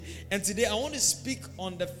And today I want to speak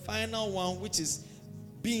on the final one, which is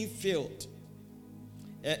being filled.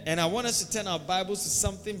 And I want us to turn our Bibles to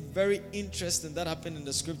something very interesting that happened in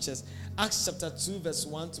the scriptures. Acts chapter 2 verse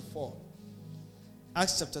 1 to 4.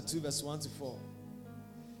 Acts chapter 2 verse 1 to 4.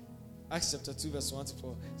 Acts chapter 2 verse 1 to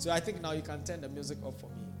 4. So I think now you can turn the music off for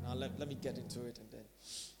me. Now let me get into it and then.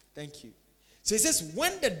 Thank you. So it says,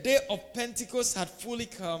 when the day of Pentecost had fully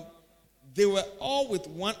come, they were all with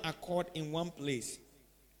one accord in one place.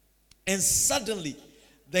 And suddenly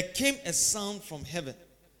there came a sound from heaven,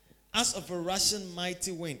 as of a rushing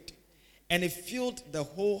mighty wind, and it filled the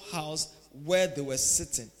whole house where they were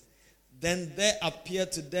sitting. Then there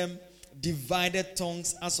appeared to them divided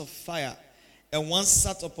tongues as of fire, and one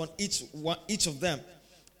sat upon each of them.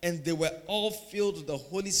 And they were all filled with the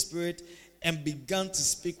Holy Spirit and began to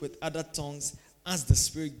speak with other tongues as the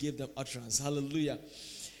Spirit gave them utterance. Hallelujah.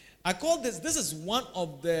 I call this is one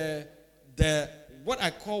of the what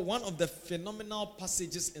I call one of the phenomenal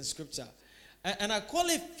passages in Scripture. And I call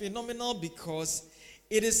it phenomenal because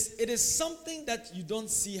it is something that you don't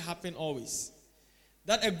see happen always.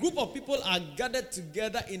 That a group of people are gathered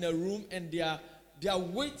together in a room and they are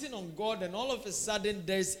waiting on God, and all of a sudden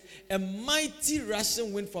there's a mighty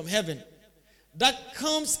rushing wind from heaven that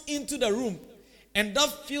comes into the room and that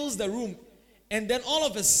fills the room, and then all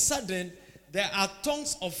of a sudden there are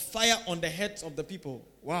tongues of fire on the heads of the people.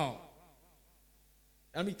 Wow.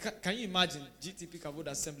 I mean, can you imagine? GTP Kavod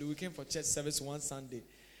Assembly, we came for church service one Sunday,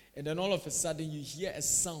 and then all of a sudden you hear a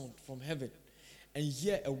sound from heaven, and you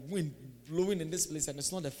hear a wind blowing in this place, and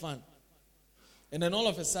it's not a fan. And then all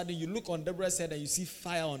of a sudden you look on Deborah's head and you see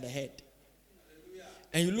fire on the head. Hallelujah.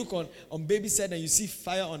 And you look on baby's head and you see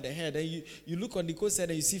fire on the head. And you look on Nicole's head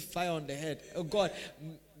and you see fire on the head. Oh God,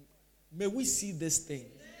 may we see this thing.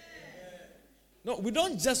 No, we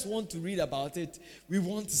don't just want to read about it. We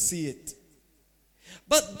want to see it.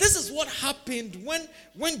 But this is what happened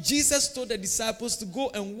when Jesus told the disciples to go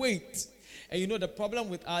and wait. And you know, the problem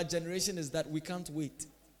with our generation is that we can't wait.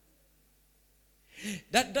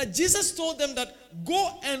 That Jesus told them that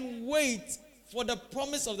go and wait for the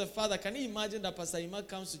promise of the Father. Can you imagine that Pastor Ima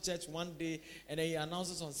comes to church one day and then he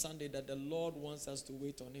announces on Sunday that the Lord wants us to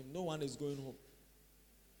wait on him? No one is going home.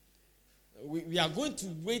 We are going to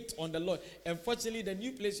wait on the Lord. Unfortunately, the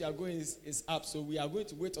new place we are going is up, so we are going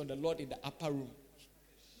to wait on the Lord in the upper room.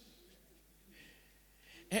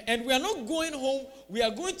 And we are not going home. We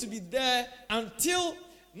are going to be there until,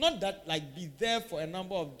 not that like be there for a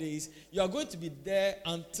number of days. You are going to be there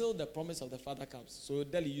until the promise of the Father comes. So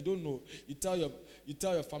Deli, you don't know. You tell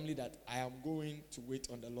your family that I am going to wait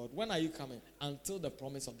on the Lord. When are you coming? Until the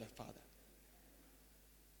promise of the Father.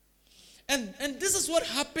 And this is what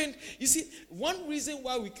happened. You see, one reason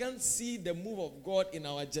why we can't see the move of God in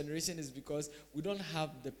our generation is because we don't have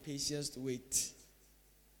the patience to wait.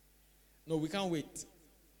 No, we can't wait.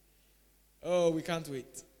 Oh, we can't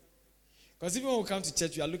wait. Because even when we come to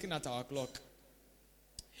church, we are looking at our clock.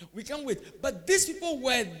 We can't wait. But these people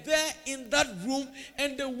were there in that room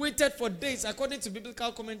and they waited for days. According to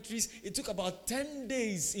biblical commentaries, it took about 10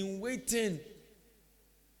 days in waiting.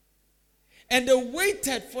 And they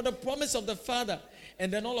waited for the promise of the Father.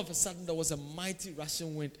 And then all of a sudden there was a mighty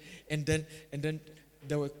rushing wind. And then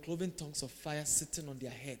there were cloven tongues of fire sitting on their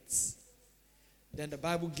heads. Then the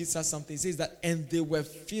Bible gives us something. It says that, and they were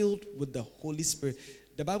filled with the Holy Spirit.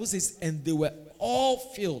 The Bible says, and they were all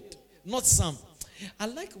filled, not some. I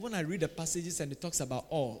like when I read the passages and it talks about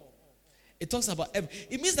all. It talks about every.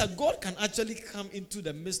 It means that God can actually come into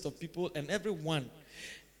the midst of people and everyone.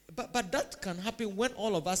 But that can happen when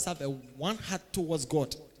all of us have a one heart towards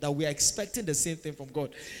God, that we are expecting the same thing from God.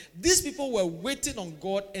 These people were waiting on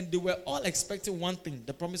God and they were all expecting one thing,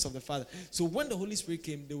 the promise of the Father. So when the Holy Spirit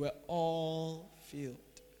came, they were all filled.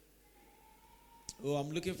 Oh,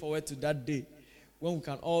 I'm looking forward to that day when we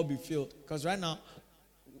can all be filled. Because right now,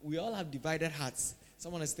 we all have divided hearts.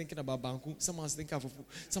 Someone is thinking about Banku. Someone is thinking about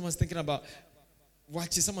someone is thinking about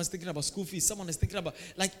Wachi. Someone is thinking about school fees. Someone is thinking about,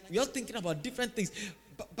 like, we are thinking about different things.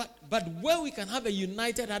 But where we can have a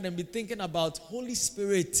united heart and be thinking about Holy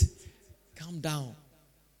Spirit, come down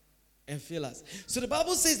and fill us. So the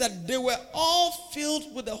Bible says that they were all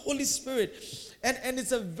filled with the Holy Spirit. And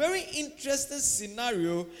it's a very interesting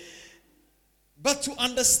scenario. But to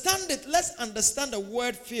understand it, let's understand the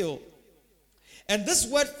word fill. And this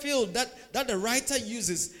word fill that the writer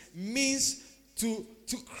uses means to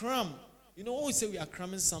cram. You know, when we say we are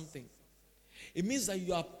cramming something, it means that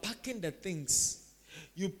you are packing the things.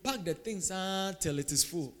 You pack the things till it is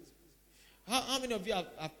full. How many of you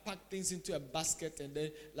have packed things into a basket and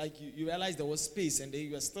then like you realize there was space and then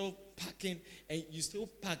you are still packing and you still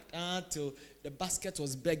packed till the basket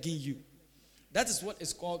was begging you? That is what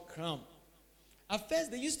is called cram. At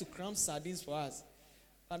first, they used to cram sardines for us.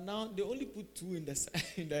 But now, they only put 2 in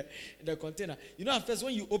the, in the container. You know, at first,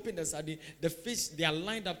 when you open the sardine, the fish, they are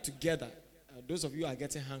lined up together. Those of you who are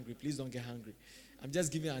getting hungry, please don't get hungry. I'm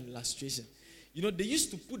just giving an illustration. You know, they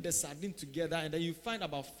used to put the sardine together, and then you find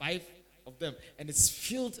about 5 of them, and it's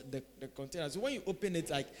filled the container. So when you open it,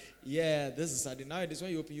 like, yeah, this is sardine. Nowadays,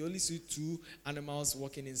 when you open, you only see 2 animals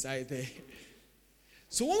walking inside there.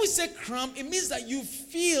 So when we say cram, it means that you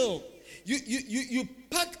fill, you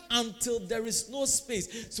pack until there is no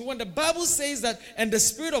space. So when the Bible says that, and the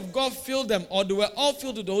Spirit of God filled them, or they were all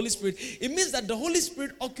filled with the Holy Spirit, it means that the Holy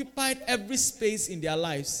Spirit occupied every space in their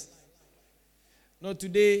lives. No,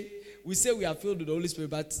 today, we say we are filled with the Holy Spirit,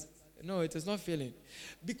 but no, it is not filling.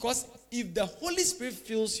 Because if the Holy Spirit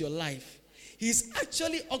fills your life, He is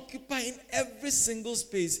actually occupying every single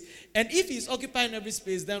space. And if He is occupying every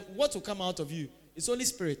space, then what will come out of you? It's Holy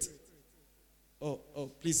Spirit. Oh,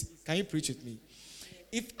 please, can you preach with me?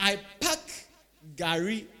 If I pack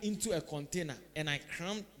gari into a container and I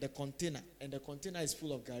cram the container and the container is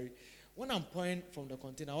full of gari, when I'm pouring from the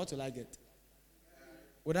container, what will I get?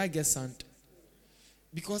 Would I get sand?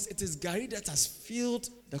 Because it is gari that has filled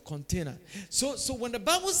the container. So when the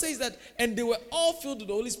Bible says that, and they were all filled with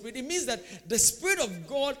the Holy Spirit, it means that the Spirit of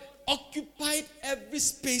God occupied every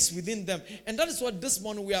space within them. And that is what this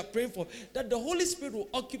morning we are praying for, that the Holy Spirit will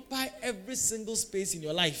occupy every single space in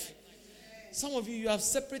your life. Some of you have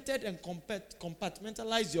separated and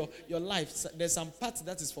compartmentalized your life. There's some part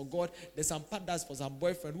that is for God. There's some part that's for some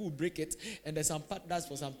boyfriend who will break it. And there's some part that's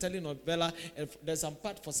for some telenovela. And there's some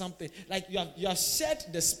part for something. Like you have shared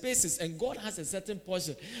the spaces, and God has a certain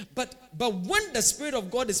portion. But when the Spirit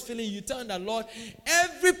of God is filling you, tell the Lord,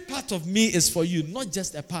 every part of me is for you, not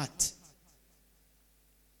just a part.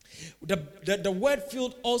 The word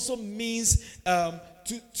filled also means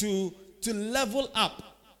to level up.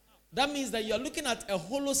 That means that you're looking at a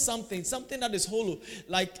hollow something that is hollow,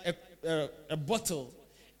 like a bottle.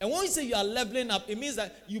 And when you say you are leveling up, it means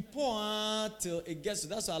that you pour till it gets to.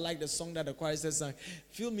 That's why I like the song that the choir says,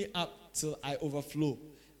 fill me up till I overflow.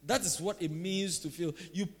 That is what it means to fill.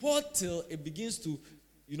 You pour till it begins to,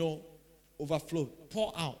 overflow,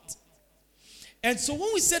 pour out. And so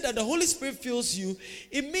when we say that the Holy Spirit fills you,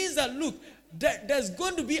 it means that, look, there's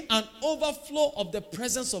going to be an overflow of the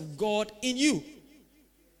presence of God in you.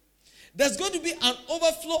 There's going to be an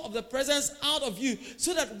overflow of the presence out of you,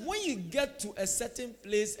 so that when you get to a certain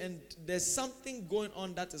place and there's something going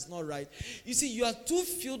on that is not right, you see, you are too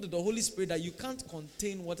filled with the Holy Spirit that you can't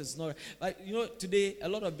contain what is not right. Like, today, a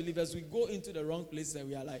lot of believers, we go into the wrong places and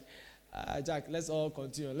we are like, Jack, let's all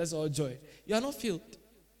continue. Let's all join. You are not filled.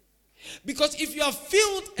 Because if you are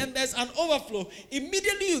filled and there's an overflow,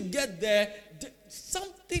 immediately you get there,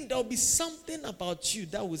 there will be something about you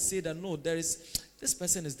that will say that, no, this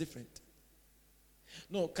person is different.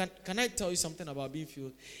 No, can I tell you something about being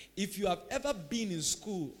filled? If you have ever been in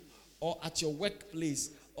school or at your workplace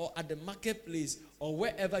or at the marketplace or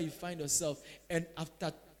wherever you find yourself, and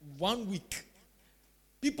after 1 week,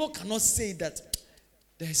 people cannot say that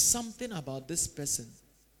there's something about this person.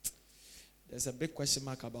 There's a big question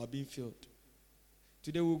mark about being filled.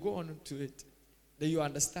 Today we'll go on to it. Then you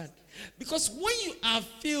understand. Because when you are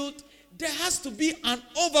filled, there has to be an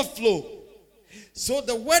overflow. So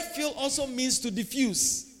the word fill also means to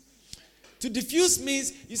diffuse. To diffuse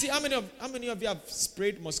means, you see, how many of you have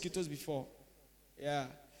sprayed mosquitoes before? Yeah.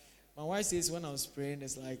 My wife says when I'm spraying,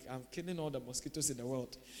 it's like I'm killing all the mosquitoes in the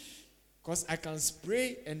world. Because I can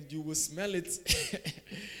spray and you will smell it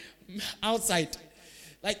outside.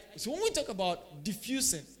 Like, so when we talk about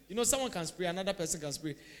diffusing, someone can spray, another person can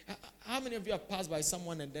spray. How many of you have passed by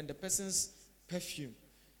someone and then the person's perfume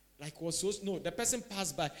the person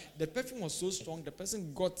passed by, the perfume was so strong, the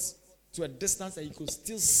person got to a distance that you could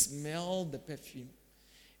still smell the perfume.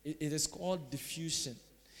 It is called diffusion.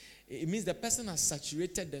 It means the person has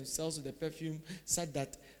saturated themselves with the perfume, said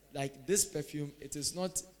that, like, this perfume, it is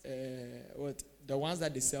not the ones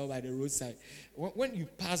that they sell by the roadside. When you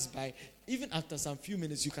pass by, even after some few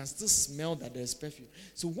minutes, you can still smell that there's perfume.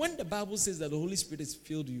 So when the Bible says that the Holy Spirit has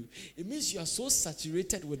filled you, it means you are so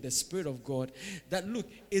saturated with the Spirit of God that, look,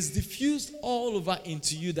 it's diffused all over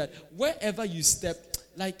into you, that wherever you step,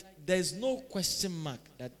 like, there's no question mark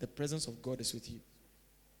that the presence of God is with you.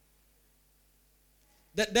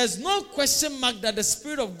 That there's no question mark that the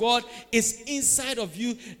Spirit of God is inside of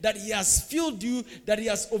you, that He has filled you, that He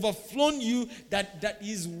has overflown you, that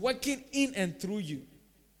He is working in and through you.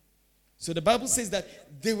 So the Bible says that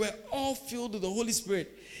they were all filled with the Holy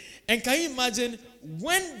Spirit. And can you imagine,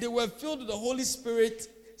 when they were filled with the Holy Spirit,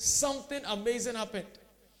 something amazing happened.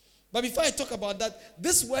 But before I talk about that,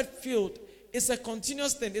 this word filled, it's a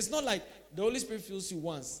continuous thing. It's not like the Holy Spirit fills you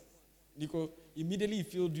once. Nico, immediately he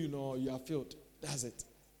filled you, no, you are filled. That's it.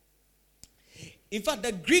 In fact,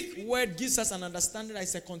 the Greek word gives us an understanding that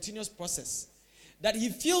it's a continuous process. That he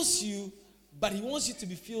fills you, but he wants you to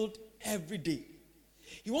be filled every day.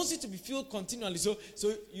 He wants you to be filled continually. So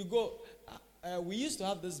you go, we used to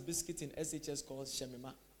have this biscuit in SHS called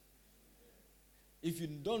Shemima. If you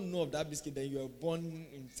don't know of that biscuit, then you were born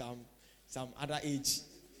in some other age.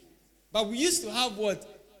 But we used to have what?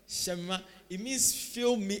 Shemima. It means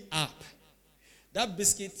fill me up. That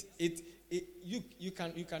biscuit, you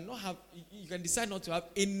can decide not to have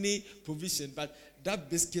any provision, but that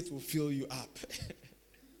biscuit will fill you up.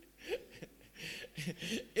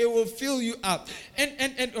 It will fill you up.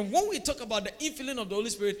 And when we talk about the infilling of the Holy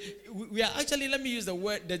Spirit, we are actually, let me use the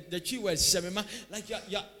word, the key word, shemima. Like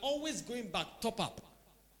you're always going back, top up.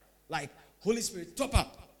 Like, Holy Spirit, top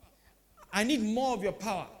up. I need more of your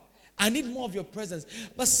power. I need more of your presence.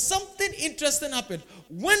 But something interesting happened.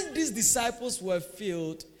 When these disciples were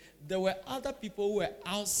filled, there were other people who were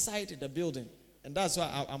outside the building. And that's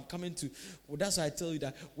why I'm coming to, that's why I tell you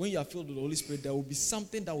that when you are filled with the Holy Spirit, there will be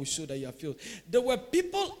something that will show that you are filled. There were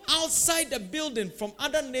people outside the building from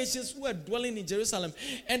other nations who were dwelling in Jerusalem.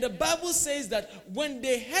 And the Bible says that when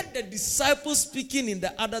they heard the disciples speaking in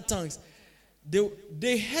the other tongues,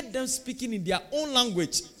 they heard them speaking in their own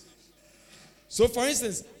language. So for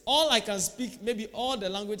instance, all I can speak, maybe all the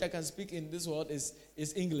language I can speak in this world is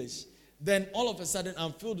English. Then all of a sudden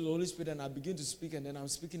I'm filled with the Holy Spirit and I begin to speak, and then I'm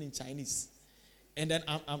speaking in Chinese. And then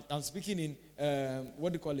I'm speaking in,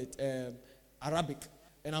 Arabic.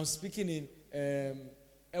 And I'm speaking in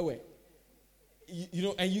Ewe. You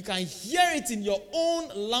know, and you can hear it in your own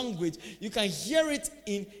language. You can hear it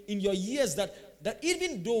in your ears that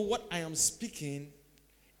even though what I am speaking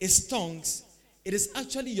is tongues, it is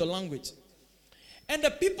actually your language. And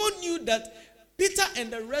the people knew that Peter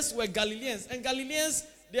and the rest were Galileans. And Galileans,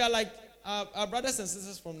 they are like our brothers and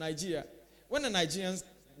sisters from Nigeria. When a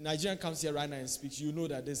Nigerian comes here right now and speaks, you know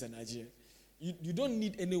that there's a Nigerian. You don't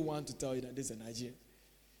need anyone to tell you that there's a Nigerian.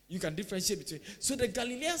 You can differentiate between. So the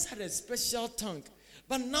Galileans had a special tongue.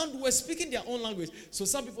 But now they were speaking their own language. So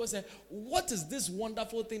some people say, what is this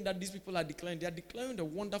wonderful thing that these people are declaring? They are declaring the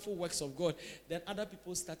wonderful works of God. Then other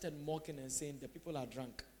people started mocking and saying the people are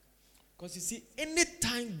drunk. Because you see,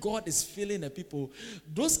 anytime God is filling the people,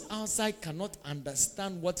 those outside cannot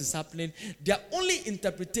understand what is happening. Their only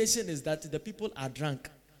interpretation is that the people are drunk.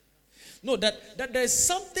 No, that there is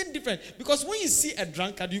something different. Because when you see a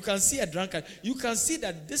drunkard, you can see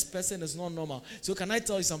that this person is not normal. So can I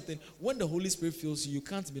tell you something? When the Holy Spirit fills you, you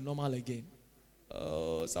can't be normal again.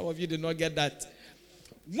 Oh, some of you did not get that.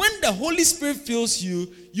 When the Holy Spirit fills you,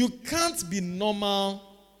 you can't be normal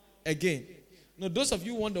again. No, those of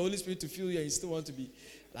you who want the Holy Spirit to fill you and you still want to be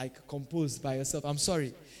like composed by yourself, I'm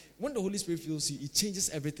sorry. When the Holy Spirit fills you, it changes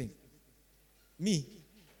everything. Me,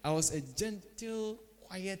 I was a gentle,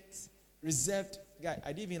 quiet, reserved guy.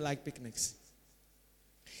 I didn't even like picnics.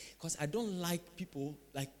 Because I don't like people,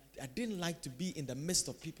 I didn't like to be in the midst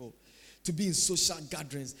of people, to be in social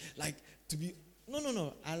gatherings,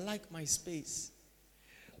 no. I like my space.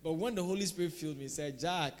 But when the Holy Spirit filled me, he said,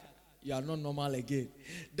 Jack, you are not normal again.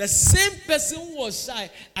 The same person who was shy,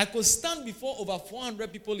 I could stand before over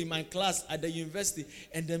 400 people in my class at the university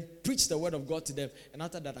and then preach the word of God to them. And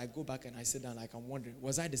after that, I go back and I sit down like I'm wondering,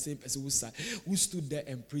 was I the same person who stood there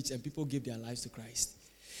and preached and people gave their lives to Christ?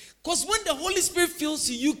 Because when the Holy Spirit fills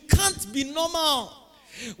you, you can't be normal.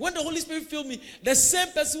 When the Holy Spirit filled me, the same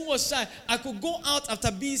person who was shy, I could go out after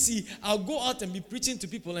BC. I'll go out and be preaching to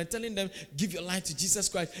people and telling them, give your life to Jesus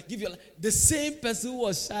Christ. The same person who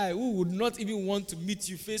was shy, who would not even want to meet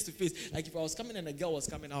you face to face. Like if I was coming and a girl was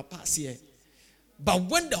coming, I'll pass here. But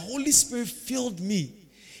when the Holy Spirit filled me,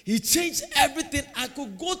 He changed everything. I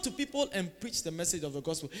could go to people and preach the message of the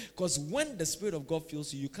gospel. Because when the Spirit of God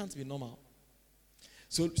fills you, you can't be normal.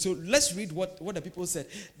 So let's read what the people said.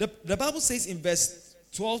 The Bible says in verse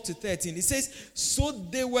 12 to 13, it says, so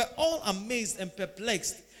they were all amazed and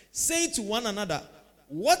perplexed, saying to one another,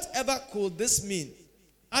 whatever could this mean?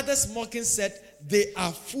 Others mocking said, they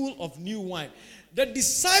are full of new wine. The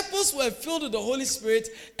disciples were filled with the Holy Spirit,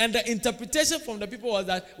 and the interpretation from the people was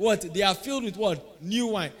that, what? They are filled with what? New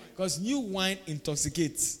wine. Because new wine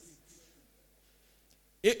intoxicates.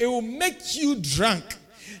 It will make you drunk.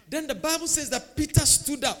 Then the Bible says that Peter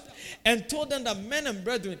stood up and told them that, men and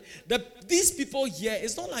brethren, that these people here,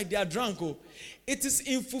 it's not like they are drunk. Oh. It is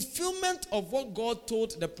in fulfillment of what God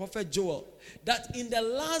told the prophet Joel, that in the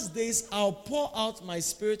last days I'll pour out my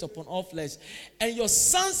spirit upon all flesh, and your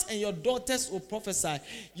sons and your daughters will prophesy.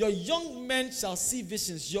 Your young men shall see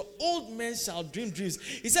visions. Your old men shall dream dreams.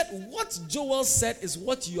 He said, what Joel said is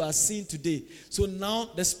what you are seeing today. So now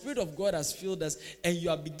the Spirit of God has filled us, and you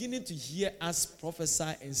are beginning to hear us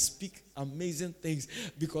prophesy and speak amazing things,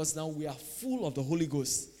 because now we are full of the Holy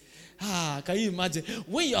Ghost. Can you imagine?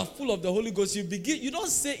 When you are full of the Holy Ghost, you don't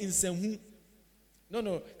say in Senhu.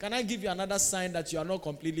 No. Can I give you another sign that you are not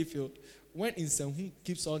completely filled? When in Senhu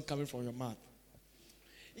keeps on coming from your mouth.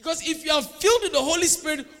 Because if you are filled with the Holy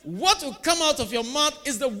Spirit, what will come out of your mouth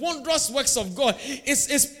is the wondrous works of God.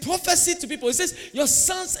 It's prophecy to people. It says, your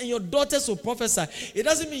sons and your daughters will prophesy. It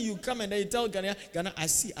doesn't mean you come and then you tell Ghana, I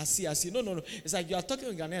see. No. It's like you are talking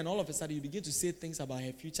to Ghana, and all of a sudden you begin to say things about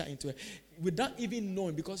her future into her without even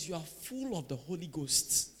knowing, because you are full of the Holy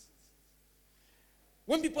Ghost.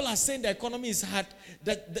 When people are saying the economy is hard,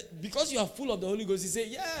 because you are full of the Holy Ghost, you say,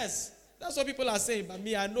 yes. That's what people are saying. But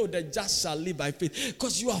me, I know the just shall live by faith.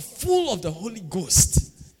 Because you are full of the Holy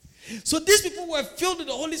Ghost. So these people were filled with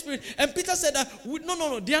the Holy Spirit. And Peter said that,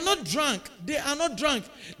 no. They are not drunk. They are not drunk.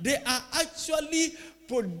 They are actually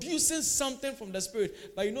producing something from the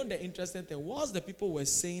Spirit. But you know the interesting thing? Whilst the people were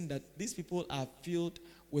saying that these people are filled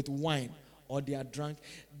with wine or they are drunk,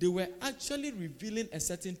 they were actually revealing a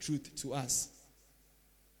certain truth to us.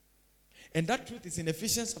 And that truth is in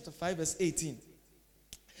Ephesians chapter 5 verse 18.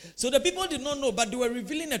 So the people did not know, but they were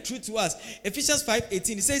revealing a truth to us. Ephesians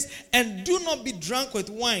 5:18, it says, and do not be drunk with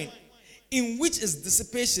wine, in which is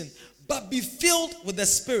dissipation, but be filled with the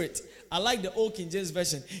Spirit. I like the old King James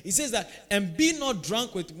Version. It says that, and be not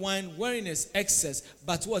drunk with wine, wherein is excess,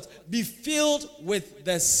 but what? Be filled with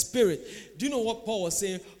the Spirit. Do you know what Paul was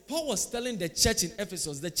saying? Paul was telling the church in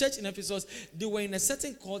Ephesus. The church in Ephesus, they were in a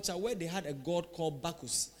certain culture where they had a god called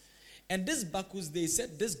Bacchus. And this Bacchus, they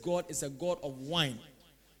said this god is a god of wine.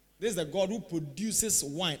 This is the God who produces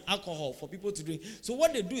wine, alcohol for people to drink. So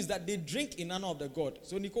what they do is that they drink in honor of the God.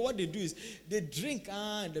 So Nico, what they do is they drink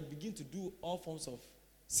and they begin to do all forms of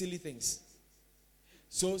silly things.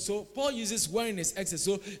 So Paul uses wine in his excess.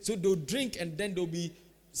 So they'll drink and then they'll be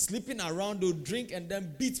sleeping around. They'll drink and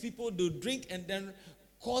then beat people. They'll drink and then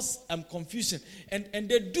cause confusion. And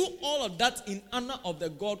they do all of that in honor of the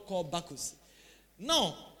God called Bacchus.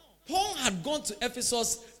 Now, Paul had gone to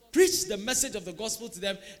Ephesus, preached the message of the gospel to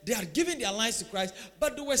them. They had given their lives to Christ,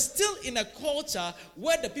 but they were still in a culture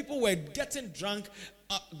where the people were getting drunk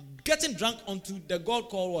onto the god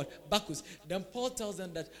called what? Bacchus. Then Paul tells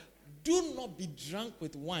them that do not be drunk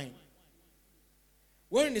with wine,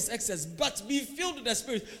 wherein is excess, but be filled with the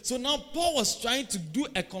Spirit. So now Paul was trying to do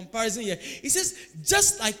a comparison here. He says,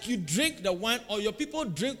 just like you drink the wine, or your people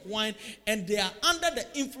drink wine and they are under the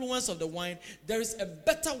influence of the wine, there is a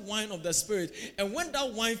better wine of the Spirit. And when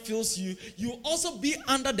that wine fills you, you also be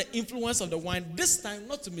under the influence of the wine, this time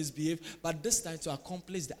not to misbehave, but this time to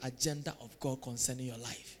accomplish the agenda of God concerning your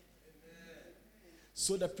life. Amen.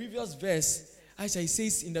 So the previous verse, Aisha, he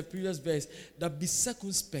says in the previous verse, that be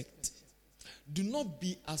circumspect. Do not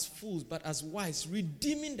be as fools, but as wise,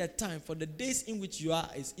 redeeming the time, for the days in which you are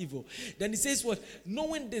is evil. Then he says what?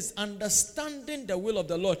 Knowing this, understanding the will of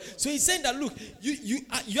the Lord. So he's saying that, look, you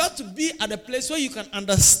have to be at a place where you can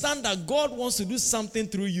understand that God wants to do something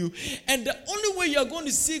through you. And the only way you're going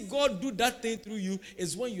to see God do that thing through you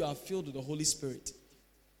is when you are filled with the Holy Spirit.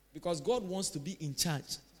 Because God wants to be in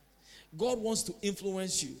charge. God wants to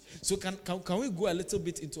influence you. So can we go a little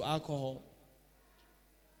bit into alcohol?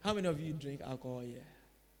 How many of you drink alcohol here?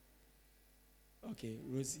 Okay,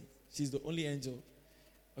 Rosie. She's the only angel.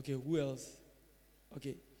 Okay, who else?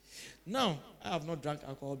 Okay. Now, I have not drank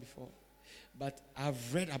alcohol before, but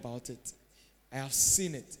I've read about it. I have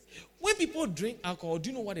seen it. When people drink alcohol, do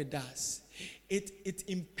you know what it does? It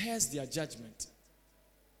impairs their judgment.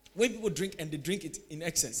 When people drink and they drink it in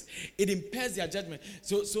excess, it impairs their judgment.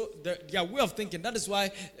 So their way of thinking, that is why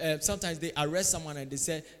sometimes they arrest someone and they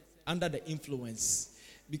say, under the influence.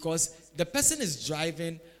 Because the person is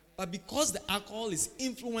driving, but because the alcohol is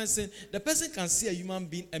influencing, the person can see a human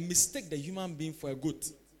being and mistake the human being for a goat.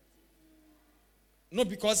 No,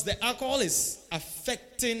 because the alcohol is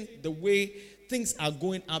affecting the way things are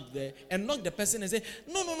going up there, and knock the person and say,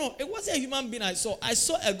 no, it wasn't a human being I saw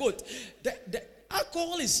a goat. The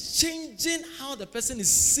alcohol is changing how the person is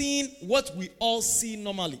seeing what we all see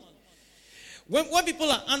normally. When people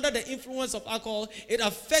are under the influence of alcohol, it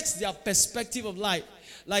affects their perspective of life.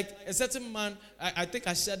 Like a certain man, I think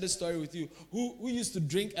I shared this story with you, who used to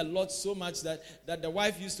drink a lot so much that the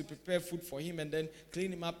wife used to prepare food for him and then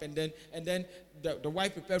clean him up, and then the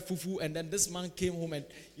wife prepared fufu, and then this man came home and,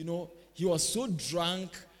 he was so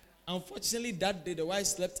drunk. Unfortunately, that day the wife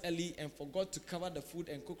slept early and forgot to cover the food,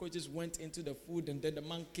 and cockroaches went into the food, and then the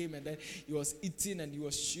man came and then he was eating and he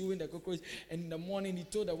was chewing the cockroach, and in the morning he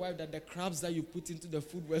told the wife that the crabs that you put into the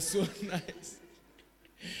food were so nice.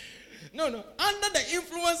 No. Under the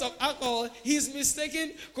influence of alcohol, he's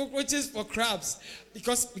mistaking cockroaches for crabs.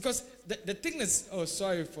 Because the thing is,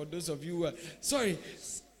 sorry for those of you, sorry.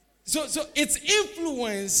 So it's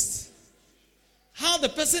influenced how the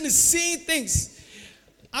person is seeing things.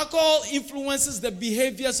 Alcohol influences the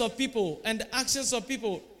behaviors of people and the actions of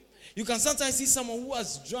people. You can sometimes see someone who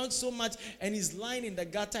has drunk so much and he's lying in the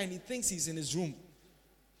gutter and he thinks he's in his room.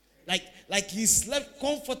 Like he slept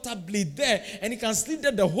comfortably there, and he can sleep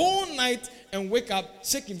there the whole night and wake up,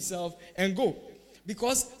 shake himself, and go.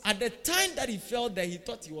 Because at the time that he felt that, he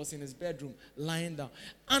thought he was in his bedroom, lying down,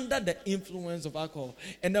 under the influence of alcohol.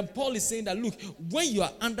 And then Paul is saying that, look, when you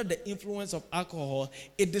are under the influence of alcohol,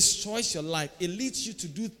 it destroys your life. It leads you to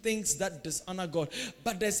do things that dishonor God.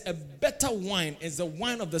 But there's a better wine. It's the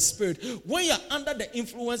wine of the Spirit. When you are under the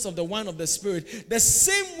influence of the wine of the Spirit, the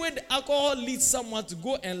same way the alcohol leads someone to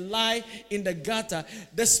go and lie in the gutter,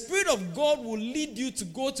 the Spirit of God will lead you to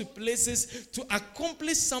go to places to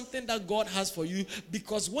accomplish something that God has for you.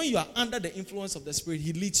 Because when you are under the influence of the Spirit,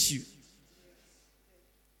 He leads you.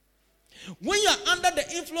 When you are under the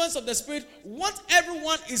influence of the Spirit, what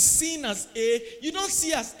everyone is seeing as A, you don't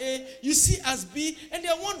see as A, you see as B, and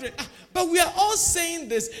they're wondering, but we are all saying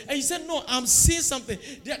this. And you say, no, I'm seeing something.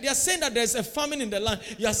 They are saying that there's a famine in the land.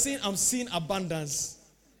 You are saying, I'm seeing abundance.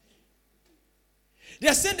 They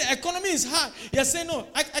are saying the economy is hard. They are saying, no,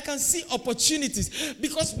 I can see opportunities.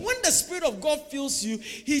 Because when the Spirit of God fills you,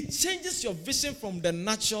 He changes your vision from the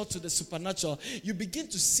natural to the supernatural. You begin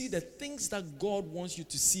to see the things that God wants you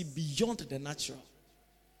to see beyond the natural.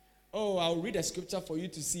 Oh, I'll read a scripture for you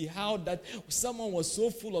to see how that someone was so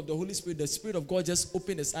full of the Holy Spirit, the Spirit of God just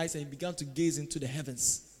opened his eyes and he began to gaze into the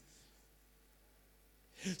heavens.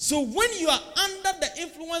 So when you are under the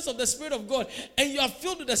influence of the Spirit of God and you are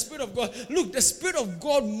filled with the Spirit of God, look, the Spirit of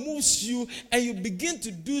God moves you and you begin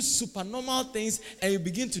to do supernormal things and you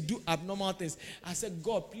begin to do abnormal things. I said,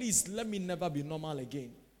 God, please let me never be normal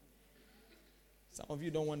again. Some of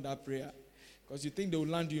you don't want that prayer because you think they will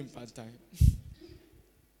land you in part-time.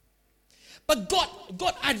 But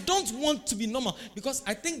God, I don't want to be normal because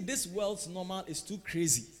I think this world's normal is too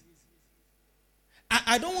crazy.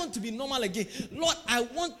 I don't want to be normal again. Lord, I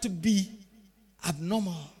want to be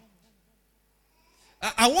abnormal.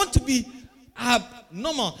 I want to be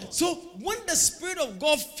abnormal. So when the Spirit of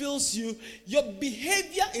God fills you, your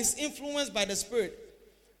behavior is influenced by the Spirit.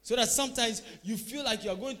 So that sometimes you feel like you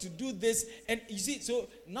are going to do this. And you see, so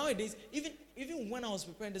nowadays, even when I was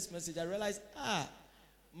preparing this message, I realized,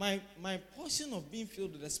 my portion of being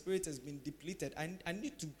filled with the Spirit has been depleted. I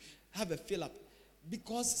need to have a fill up.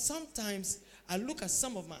 Because sometimes I look at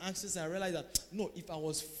some of my actions and I realize that, no, if I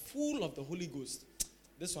was full of the Holy Ghost,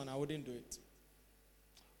 this one I wouldn't do it.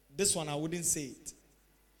 This one I wouldn't say it.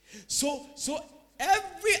 So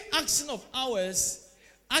every action of ours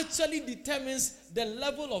actually determines the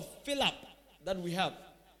level of fill-up that we have.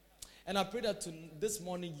 And I pray that this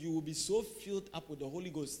morning you will be so filled up with the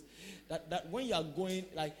Holy Ghost that when you are going,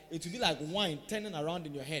 like, it will be like wine turning around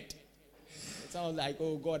in your head. Sounds like,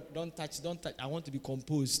 oh God, don't touch. I want to be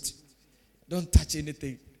composed. Don't touch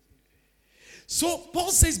anything. So Paul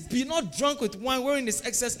says, be not drunk with wine wherein is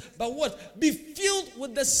excess, but what? Be filled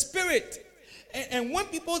with the Spirit. And when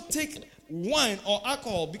people take wine or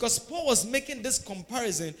alcohol, because Paul was making this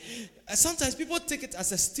comparison, sometimes people take it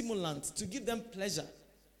as a stimulant to give them pleasure.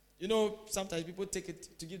 You know, sometimes people take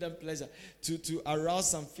it to give them pleasure, to arouse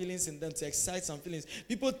some feelings in them, to excite some feelings.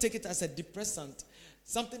 People take it as a depressant.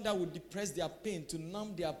 Something that would depress their pain, to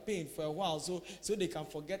numb their pain for a while, so they can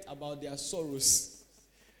forget about their sorrows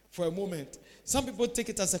for a moment. Some people take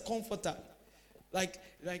it as a comforter. Like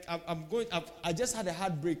I just had a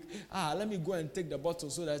heartbreak. Let me go and take the bottle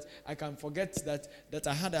so that I can forget that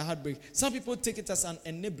I had a heartbreak. Some people take it as an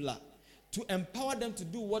enabler to empower them to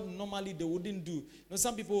do what normally they wouldn't do. You know,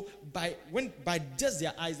 some people, by just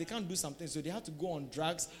their eyes, they can't do something, so they have to go on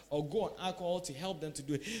drugs or go on alcohol to help them to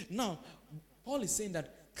do it. Now, Paul is saying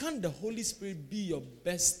that, can the Holy Spirit be your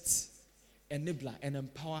best enabler and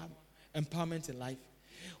empowerment in life?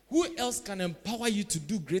 Who else can empower you to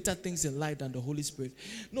do greater things in life than the Holy Spirit?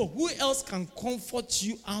 No, who else can comfort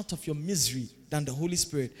you out of your misery than the Holy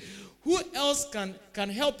Spirit? Who else can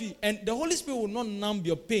help you? And the Holy Spirit will not numb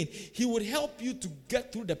your pain. He would help you to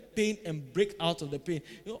get through the pain and break out of the pain.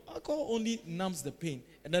 Alcohol only numbs the pain.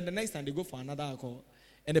 And then the next time they go for another alcohol.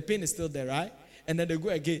 And the pain is still there, right? And then they go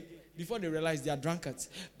again. Before they realize they are drunkards.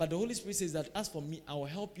 But the Holy Spirit says that as for me, I will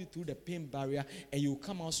help you through the pain barrier and you will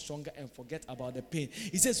come out stronger and forget about the pain.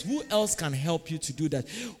 He says, who else can help you to do that?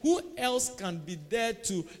 Who else can be there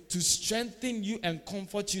to strengthen you and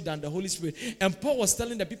comfort you than the Holy Spirit? And Paul was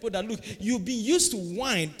telling the people that, look, you've been used to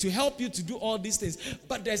wine to help you to do all these things.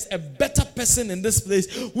 But there's a better person in this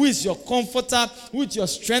place who is your comforter, who is your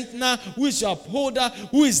strengthener, who is your upholder,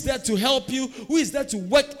 who is there to help you, who is there to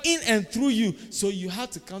work in and through you. So you have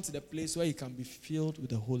to come to the place where you can be filled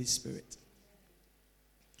with the Holy Spirit.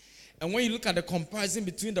 And when you look at the comparison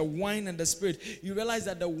between the wine and the Spirit, you realize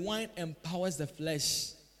that the wine empowers the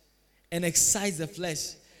flesh and excites the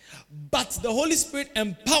flesh. But the Holy Spirit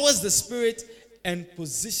empowers the Spirit and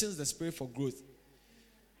positions the Spirit for growth.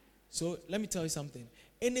 So let me tell you something.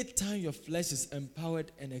 Anytime your flesh is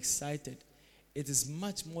empowered and excited, it is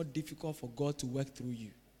much more difficult for God to work through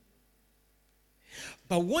you.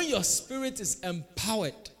 But when your spirit is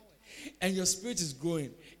empowered and your spirit is growing,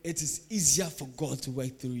 it is easier for God to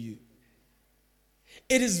work through you.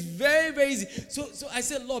 It is very, very easy. So I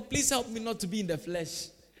said, Lord, please help me not to be in the flesh.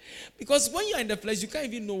 Because when you're in the flesh, you can't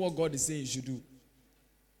even know what God is saying you should do.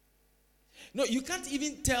 No, you can't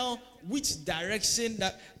even tell which direction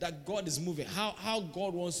that God is moving, how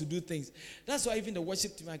God wants to do things. That's why even the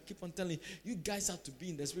worship team, I keep on telling you guys have to be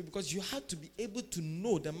in the Spirit, because you have to be able to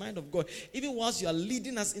know the mind of God. Even whilst you are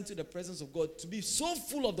leading us into the presence of God, to be so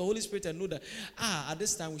full of the Holy Spirit and know that, at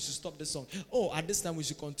this time we should stop this song. Oh, at this time we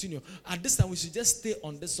should continue. At this time we should just stay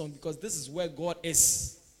on this song because this is where God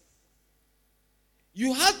is.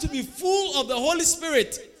 You have to be full of the Holy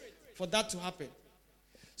Spirit for that to happen.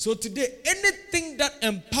 So today, anything that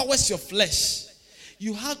empowers your flesh,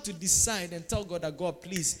 you have to decide and tell God that, God,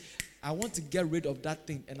 please, I want to get rid of that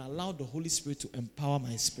thing and allow the Holy Spirit to empower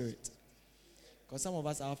my spirit. Because some of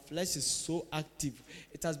us, our flesh is so active.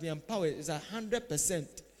 It has been empowered. It's at 100%.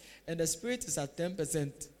 And the spirit is at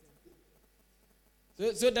 10%.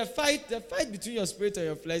 So the fight between your spirit and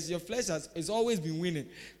your flesh has always been winning.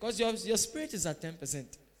 Because your spirit is at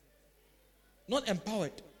 10%. Not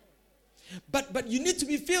empowered. But you need to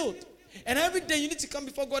be filled. And every day you need to come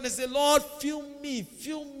before God and say, Lord, fill me,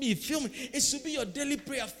 fill me, fill me. It should be your daily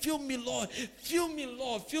prayer. Fill me, Lord. Fill me,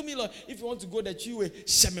 Lord. Fill me, Lord. If you want to go that way,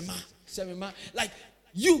 Shemima. Like,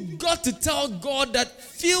 you got to tell God that,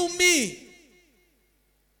 fill me.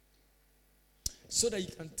 So that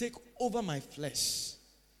you can take over my flesh.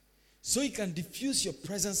 So you can diffuse your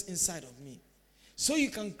presence inside of me. So you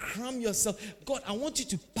can cram yourself. God, I want you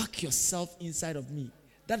to pack yourself inside of me.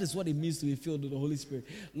 That is what it means to be filled with the Holy Spirit.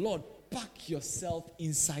 Lord, pack yourself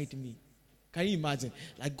inside me. Can you imagine?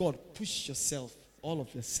 Like, God, push yourself, all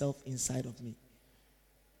of yourself inside of me.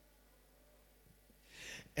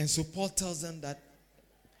 And so Paul tells them that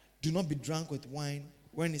do not be drunk with wine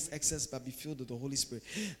when it's excess, but be filled with the Holy Spirit.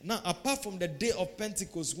 Now, apart from the day of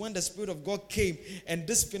Pentecost, when the Spirit of God came and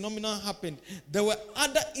this phenomenon happened, there were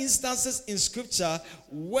other instances in Scripture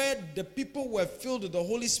where the people were filled with the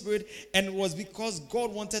Holy Spirit, and it was because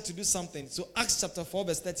God wanted to do something. So, Acts chapter 4,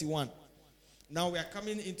 verse 31. Now, we are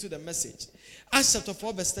coming into the message. Acts chapter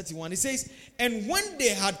 4, verse 31. It says, and when they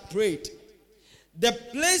had prayed, the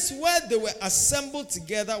place where they were assembled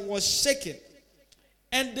together was shaken.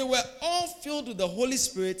 And they were all filled with the Holy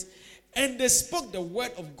Spirit, and they spoke the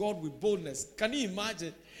word of God with boldness. Can you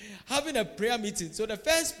imagine having a prayer meeting? So the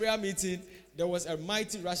first prayer meeting, there was a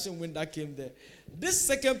mighty rushing wind that came there. This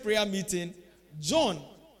second prayer meeting,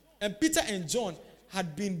 Peter and John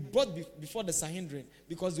had been brought before the Sanhedrin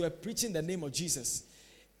because they were preaching the name of Jesus.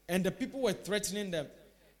 And the people were threatening them.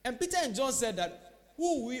 And Peter and John said that,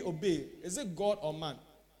 who will we obey? Is it God or man?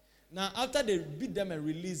 Now, after they beat them and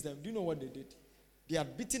released them, do you know what they did? They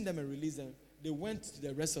had beaten them and released them. They went to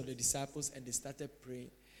the rest of the disciples and they started praying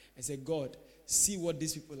and said, God, see what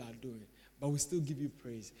these people are doing, but we still give you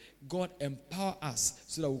praise. God, empower us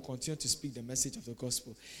so that we'll continue to speak the message of the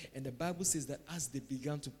gospel. And the Bible says that as they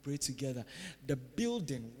began to pray together, the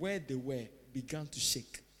building where they were began to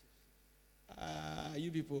shake. You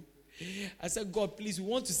people. I said, God, please, we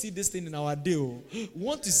want to see this thing in our day. We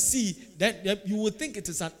want to see that you will think it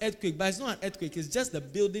is an earthquake, but it's not an earthquake. It's just the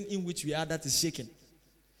building in which we are that is shaking.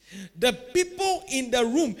 The people in the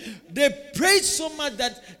room, they prayed so much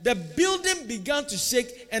that the building began to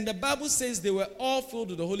shake, and the Bible says they were all filled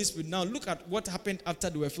with the Holy Spirit. Now look at what happened after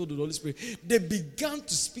they were filled with the Holy Spirit. They began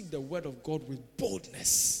to speak the word of God with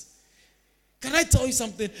boldness. Can I tell you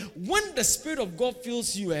something? When the Spirit of God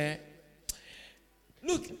fills you,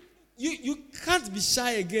 look, you can't be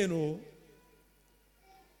shy again, oh.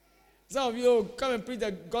 Some of you come and preach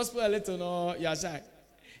the gospel a little, no, you're shy.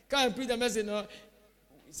 Come and preach the message, no.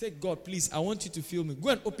 Say, God, please, I want you to feel me. Go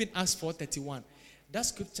and open Acts 4:31. That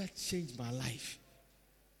scripture changed my life.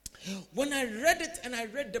 When I read it, and I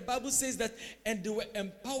read, the Bible says that, and they were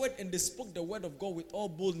empowered and they spoke the word of God with all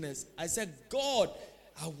boldness. I said, God,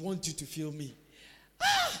 I want you to feel me.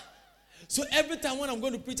 So every time when I'm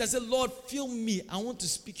going to preach, I say, Lord, feel me. I want to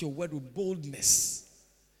speak your word with boldness,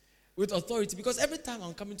 with authority. Because every time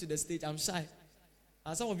I'm coming to the stage, I'm shy.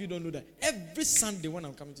 And some of you don't know that. Every Sunday when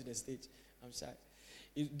I'm coming to the stage, I'm shy.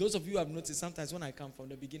 Those of you who have noticed, sometimes when I come from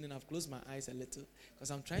the beginning, I've closed my eyes a little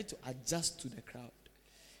because I'm trying to adjust to the crowd.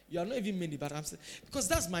 You are not even many, but I'm saying, because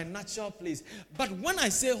that's my natural place. But when I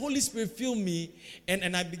say, Holy Spirit, fill me,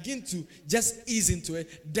 and I begin to just ease into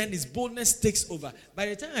it, then His boldness takes over. By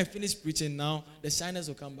the time I finish preaching now, the shyness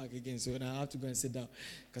will come back again. So now I have to go and sit down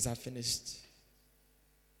because I finished.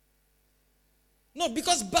 No,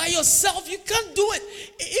 because by yourself, you can't do it.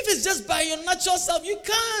 If it's just by your natural self, you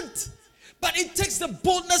can't. But it takes the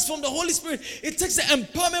boldness from the Holy Spirit. It takes the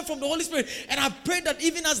empowerment from the Holy Spirit. And I pray that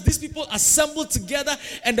even as these people assembled together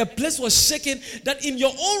and the place was shaking, that in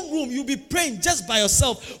your own room you'll be praying just by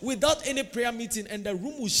yourself without any prayer meeting, and the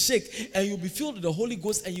room will shake and you'll be filled with the Holy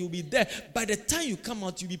Ghost and you'll be there. By the time you come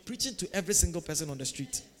out, you'll be preaching to every single person on the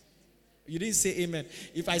street. You didn't say amen.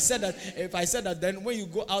 If I said that, then when you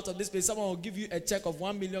go out of this place, someone will give you a check of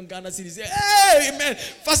 1 million Ghana cedis. Say, hey, amen.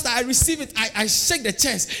 First I receive it. I shake the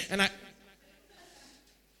chest and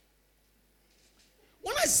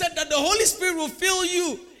when I said that the Holy Spirit will fill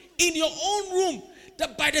you in your own room,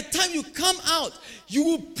 that by the time you come out, you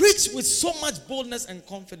will preach with so much boldness and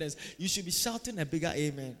confidence. You should be shouting a bigger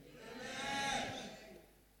amen. Amen.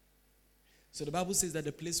 So the Bible says that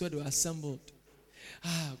the place where they were assembled,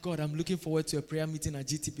 God, I'm looking forward to a prayer meeting at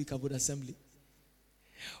GTP Kabod Assembly,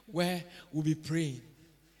 where we'll be praying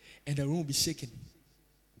and the room will be shaking.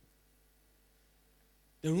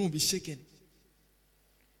 The room will be shaking.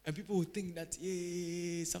 And people will think that,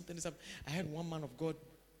 something is happening. I had one man of God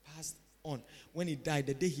passed on. When he died,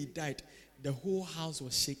 the day he died, the whole house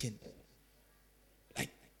was shaking. Like,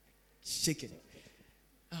 shaking.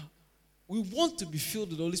 We want to be filled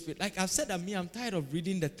with the Holy Spirit. Like I've said that I'm tired of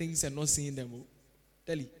reading the things and not seeing them.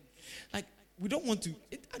 Tell you. Like, we don't want to,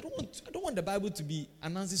 I don't want the Bible to be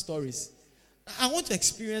announcing stories. I want to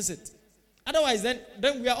experience it. Otherwise,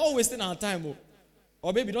 then we are all wasting our time.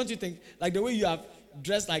 Or maybe, don't you think, like the way you have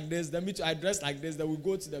dressed like this, then me too, I dress like this, then we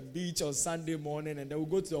go to the beach on Sunday morning, and then we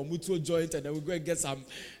go to a mutual joint, and then we go and get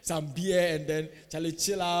some beer, and then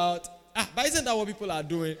chill out. But isn't that what people are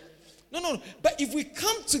doing? No. But if we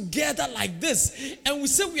come together like this, and we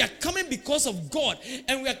say we are coming because of God,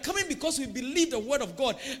 and we are coming because we believe the word of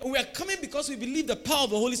God, and we are coming because we believe the power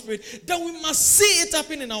of the Holy Spirit, then we must see it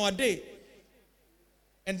happen in our day.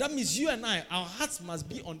 And that means you and I, our hearts must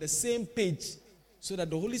be on the same page, so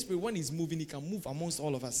that the Holy Spirit, when He's moving, He can move amongst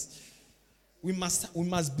all of us. We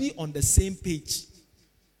must be on the same page.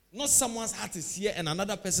 Not someone's heart is here and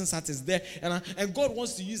another person's heart is there. And God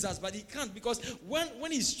wants to use us, but He can't, because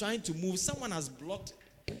when He's trying to move, someone has blocked.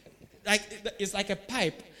 Like it's like a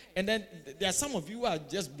pipe. And then there are some of you who are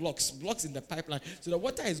just blocks in the pipeline. So the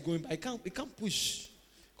water is going, but it can't push,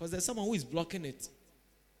 because there's someone who is blocking it.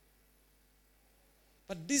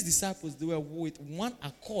 But these disciples, they were with one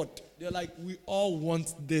accord. They're like, we all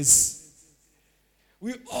want this.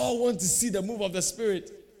 We all want to see the move of the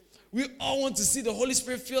Spirit. We all want to see the Holy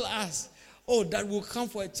Spirit fill us. Oh, that will come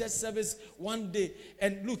for a church service one day.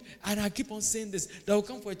 And look, and I keep on saying this, that will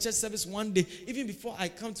come for a church service one day. Even before I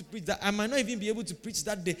come to preach, that I might not even be able to preach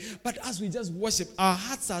that day. But as we just worship, our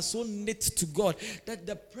hearts are so knit to God that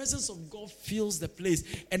the presence of God fills the place.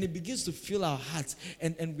 And it begins to fill our hearts.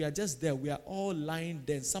 And we are just there. We are all lying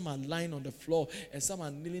there. Some are lying on the floor. And some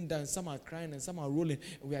are kneeling down. Some are crying. And some are rolling.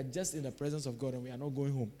 And we are just in the presence of God. And we are not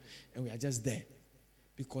going home. And we are just there,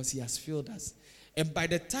 because He has filled us. And by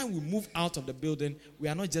the time we move out of the building, we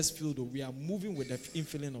are not just filled, we are moving with the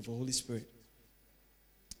infilling of the Holy Spirit.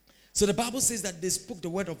 So the Bible says that they spoke the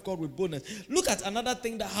word of God with boldness. Look at another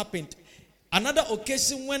thing that happened. Another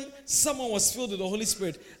occasion when someone was filled with the Holy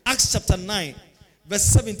Spirit. Acts chapter 9, verse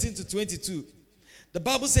 17 to 22. The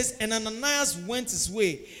Bible says, and Ananias went his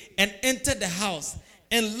way and entered the house,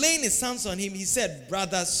 and laying his hands on him, he said,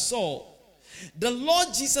 Brother Saul, the Lord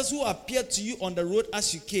Jesus, who appeared to you on the road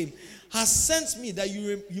as you came, has sent me that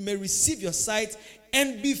you may receive your sight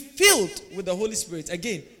and be filled with the Holy Spirit.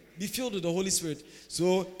 Again, be filled with the Holy Spirit.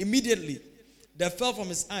 So immediately there fell from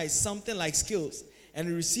his eyes something like scales, And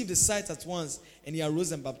he received the sight at once, and he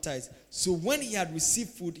arose and baptized. So when he had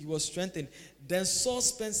received food, he was strengthened. Then Saul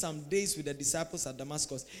spent some days with the disciples at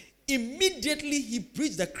Damascus. Immediately he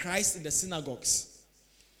preached the Christ in the synagogues,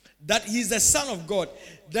 that he is the Son of God.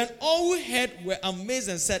 Then all who heard were amazed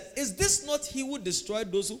and said, is this not he who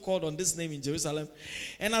destroyed those who called on this name in Jerusalem,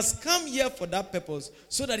 and has come here for that purpose,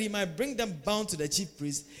 so that he might bring them bound to the chief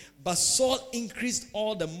priests? But Saul increased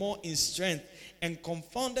all the more in strength and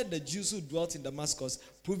confounded the Jews who dwelt in Damascus,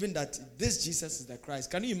 proving that this Jesus is the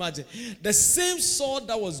Christ. Can you imagine? The same Saul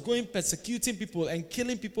that was going persecuting people and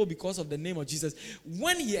killing people because of the name of Jesus,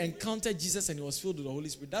 when he encountered Jesus and he was filled with the Holy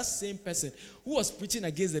Spirit, that same person who was preaching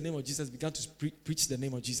against the name of Jesus began to preach the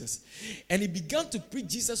name of Jesus. And he began to preach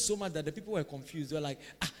Jesus so much that the people were confused. They were like,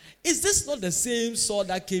 is this not the same Saul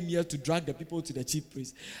that came here to drag the people to the chief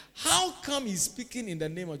priest? How come he's speaking in the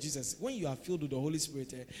name of Jesus? When you are filled with the Holy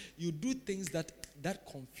Spirit, you do things that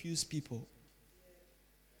confuse people.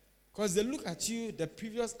 Because they look at you, the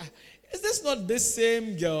previous, is this not the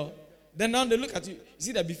same girl? Then now they look at you. You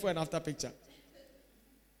see the before and after picture?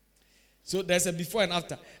 So there's a before and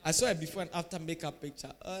after. I saw a before and after makeup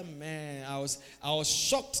picture. Oh man, I was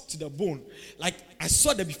shocked to the bone. Like I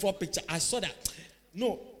saw the before picture. I saw that.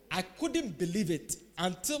 No, I couldn't believe it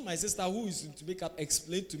until my sister, who is into makeup,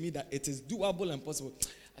 explained to me that it is doable and possible.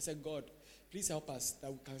 I said, God, please help us that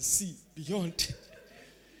we can see beyond.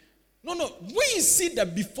 No. When you see the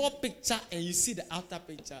before picture and you see the after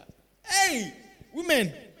picture, hey,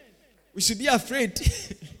 women, we should be afraid.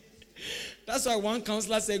 That's why one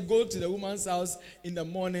counselor said, go to the woman's house in the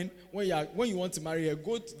morning when you want to marry her.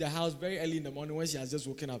 Go to the house very early in the morning when she has just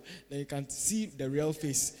woken up. Then you can see the real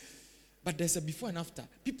face. But there's a before and after.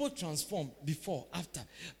 People transform before, after.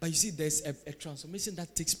 But you see, there's a transformation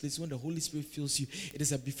that takes place when the Holy Spirit fills you. It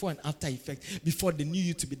is a before and after effect. Before they knew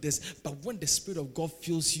you to be this. But when the Spirit of God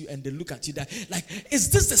fills you and they look at you, that like,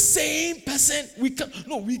 is this the same person? We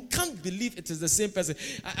can't believe it is the same person.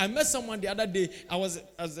 I met someone the other day.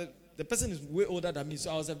 The person is way older than me,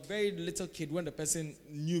 so I was a very little kid when the person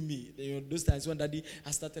knew me. Those times when Daddy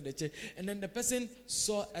had started the church. And then the person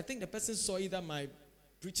saw either my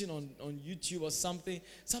preaching on YouTube or something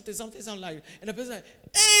like that. And the person like,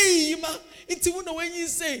 hey, man, it's even when you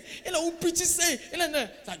say, who preaches say,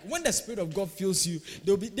 it's like when the Spirit of God fills you,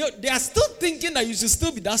 they are still thinking that you should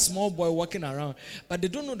still be that small boy walking around. But they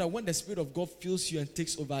don't know that when the Spirit of God fills you and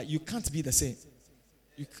takes over, you can't be the same.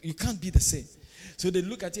 You can't be the same. So they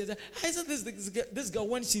look at you and say, isn't this girl,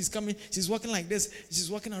 when she's coming, she's walking like this,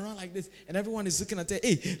 she's walking around like this, and everyone is looking at her,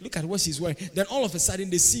 hey, look at what she's wearing. Then all of a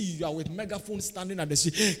sudden they see you are with megaphone standing at the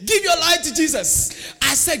street. Give your life to Jesus.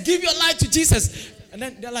 I said, give your life to Jesus. And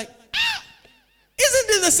then they're like, isn't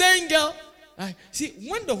this the same girl? See,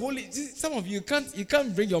 when some of you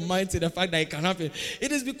can't bring your mind to the fact that it can happen.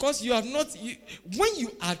 It is because you have not, when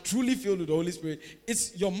you are truly filled with the Holy Spirit,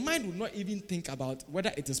 your mind will not even think about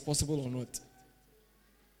whether it is possible or not.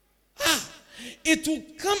 It will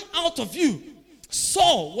come out of you.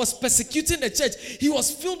 Saul was persecuting the church. He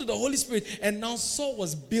was filled with the Holy Spirit, and now Saul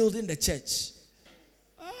was building the church.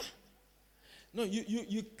 No,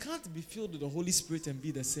 you can't be filled with the Holy Spirit and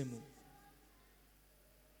be the same.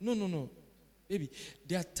 No. Baby,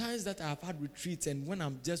 there are times that I have had retreats and when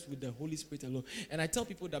I'm just with the Holy Spirit alone. And I tell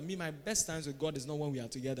people that my best times with God is not when we are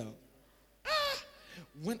together.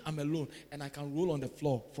 When I'm alone and I can roll on the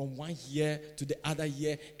floor from one ear to the other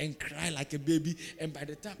ear and cry like a baby. And by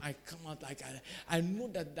the time I come out, like I know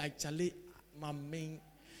that actually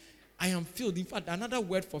I am filled. In fact, another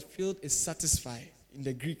word for filled is satisfied in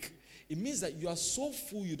the Greek. It means that you are so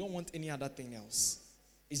full you don't want any other thing else.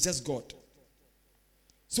 It's just God.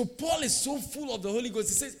 So Paul is so full of the Holy Ghost.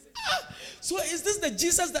 He says, so is this the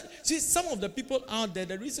Jesus that... See, some of the people out there,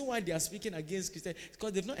 the reason why they are speaking against Christians is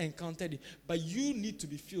because they've not encountered it. But you need to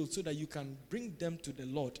be filled so that you can bring them to the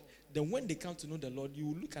Lord. Then when they come to know the Lord, you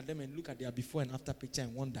will look at them and look at their before and after picture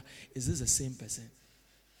and wonder, is this the same person?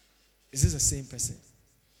 Is this the same person?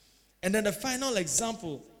 And then the final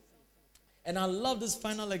example, and I love this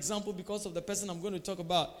final example because of the person I'm going to talk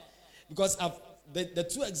about. Because the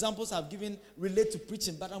two examples I've given relate to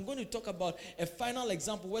preaching, but I'm going to talk about a final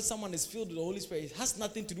example where someone is filled with the Holy Spirit. It has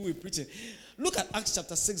nothing to do with preaching. Look at Acts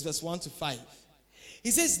chapter 6, verse 1 to 5.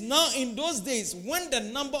 He says, now in those days, when the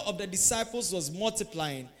number of the disciples was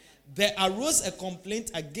multiplying, there arose a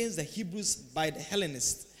complaint against the Hebrews by the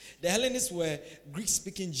Hellenists. The Hellenists were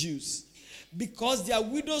Greek-speaking Jews, because their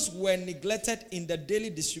widows were neglected in the daily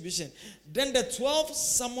distribution. Then the 12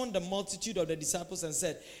 summoned the multitude of the disciples and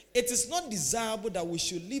said, it is not desirable that we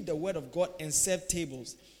should leave the word of God and serve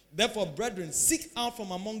tables. Therefore, brethren, seek out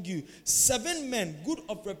from among you 7 men, good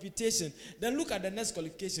of reputation. Then look at the next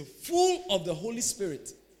qualification, full of the Holy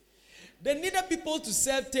Spirit. They needed people to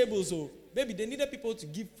serve tables, or maybe they needed people to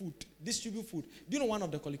give food, distribute food. Do you know one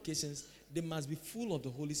of the qualifications? They must be full of the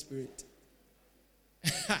Holy Spirit.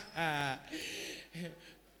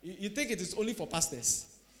 You think it is only for pastors?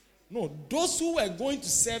 No, those who were going to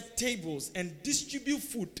serve tables and distribute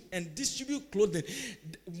food and distribute clothing,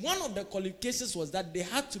 one of the qualifications was that they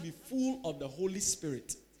had to be full of the Holy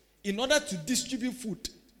Spirit in order to distribute food.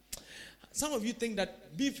 Some of you think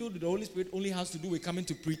that being filled with the Holy Spirit only has to do with coming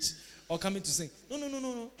to preach or coming to sing.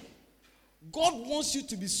 No. God wants you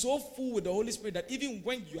to be so full with the Holy Spirit that even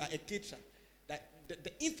when you are a caterer, the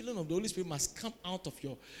infilling of the Holy Spirit must come out of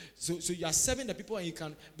your... So you are serving the people and you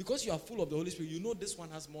can... Because you are full of the Holy Spirit, you know this one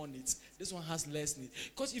has more needs. This one has less needs.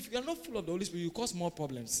 Because if you are not full of the Holy Spirit, you cause more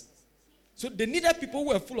problems. So they needed people who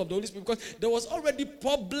were full of the Holy Spirit because there was already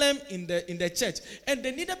problem in the church. And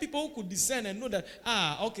they needed people who could discern and know that,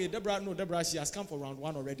 okay, Deborah, she has come for round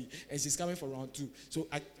 1 already. And she's coming for round 2. So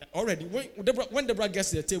already, when Deborah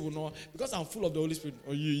gets to the table, no, because I'm full of the Holy Spirit,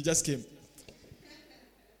 or you just came.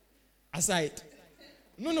 Aside.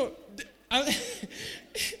 No.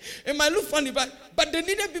 It might look funny, but they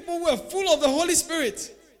needed people who were full of the Holy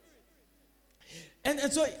Spirit. And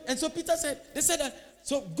so Peter said, they said that,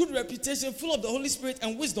 so good reputation, full of the Holy Spirit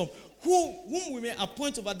and wisdom, whom we may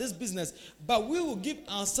appoint over this business, but we will give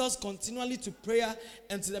ourselves continually to prayer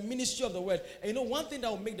and to the ministry of the word. And one thing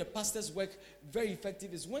that will make the pastor's work very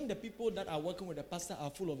effective is when the people that are working with the pastor are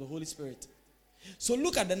full of the Holy Spirit. So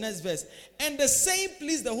look at the next verse. And the same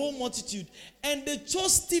pleased the whole multitude. And they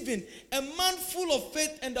chose Stephen, a man full of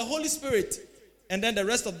faith and the Holy Spirit. And then the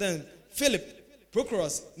rest of them, Philip,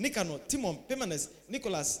 Prochorus, Nicanor, Timon, Parmenas,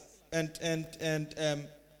 Nicholas, and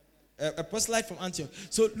a proselyte from Antioch.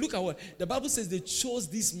 So look at what the Bible says. They chose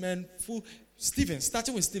these men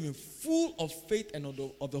starting with Stephen, full of faith and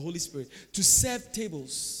of the Holy Spirit, to serve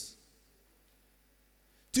tables,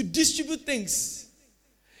 to distribute things.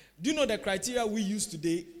 Do you know the criteria we use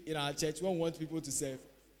today in our church when we want people to serve?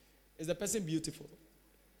 Is the person beautiful?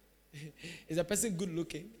 Is the person good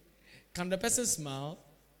looking? Can the person smile?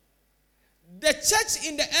 The church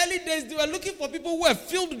in the early days, they were looking for people who were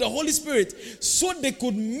filled with the Holy Spirit so they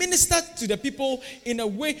could minister to the people in a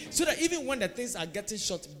way so that even when the things are getting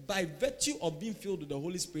short, by virtue of being filled with the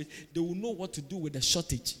Holy Spirit, they will know what to do with the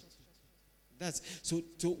shortage. So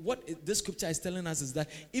what this scripture is telling us is that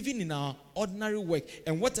even in our ordinary work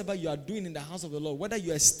and whatever you are doing in the house of the Lord, whether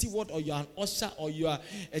you are a steward or you are an usher or you are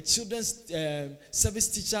a children's service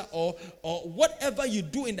teacher or whatever you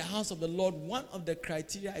do in the house of the Lord, one of the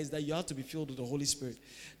criteria is that you have to be filled with the Holy Spirit.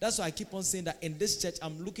 That's why I keep on saying that in this church,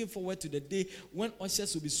 I'm looking forward to the day when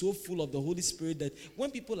ushers will be so full of the Holy Spirit that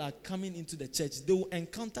when people are coming into the church, they will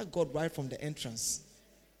encounter God right from the entrance.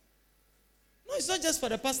 No, it's not just for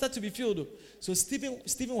the pastor to be filled. So Stephen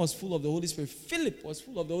was full of the Holy Spirit. Philip was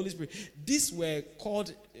full of the Holy Spirit. These were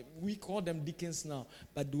we call them deacons now,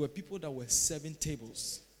 but there were people that were serving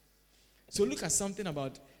tables. So look at something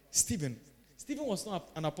about Stephen. Stephen was not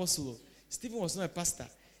an apostle. Stephen was not a pastor.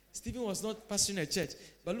 Stephen was not pastoring a church.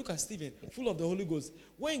 But look at Stephen, full of the Holy Ghost.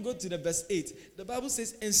 When you go to the verse 8, the Bible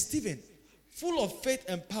says, and Stephen, full of faith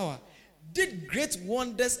and power, did great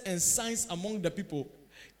wonders and signs among the people.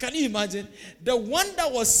 Can you imagine? The one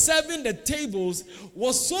that was serving the tables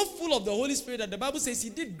was so full of the Holy Spirit that the Bible says he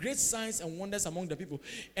did great signs and wonders among the people.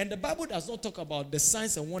 And the Bible does not talk about the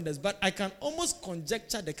signs and wonders, but I can almost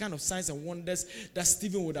conjecture the kind of signs and wonders that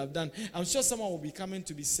Stephen would have done. I'm sure someone will be coming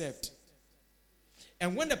to be saved.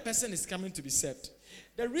 And when the person is coming to be saved,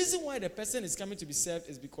 the reason why the person is coming to be saved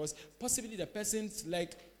is because possibly the person's leg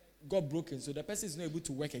got broken, so the person is not able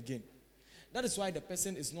to work again. That is why the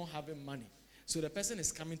person is not having money. So the person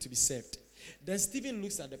is coming to be saved. Then Stephen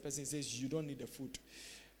looks at the person and says, you don't need the food.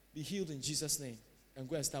 Be healed in Jesus' name and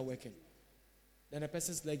go and start working. Then the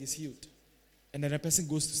person's leg is healed. And then the person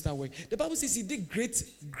goes to start working. The Bible says he did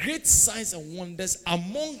great signs and wonders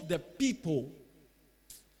among the people.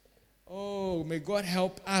 Oh, may God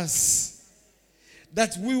help us.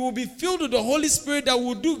 That we will be filled with the Holy Spirit that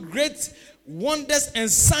will do great wonders and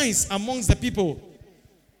signs amongst the people.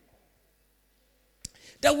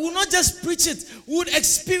 That will not just preach it, we would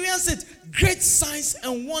experience it. Great signs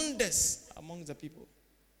and wonders among the people.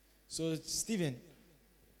 So Stephen,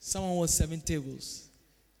 someone was serving tables,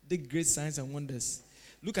 did great signs and wonders.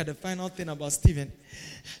 Look at the final thing about Stephen.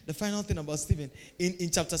 The final thing about Stephen.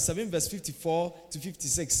 In chapter 7, verse 54 to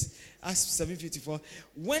 56. Acts 7:54.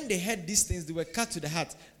 When they heard these things, they were cut to the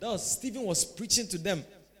heart. That was Stephen was preaching to them.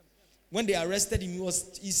 When they arrested him,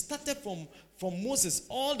 he started from Moses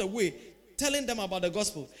all the way, telling them about the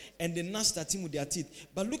gospel, and they gnashed at him with their teeth.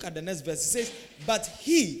 But look at the next verse. It says, but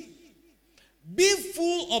he, being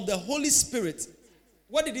full of the Holy Spirit,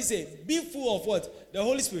 what did he say? Being full of what? The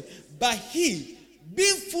Holy Spirit. But he,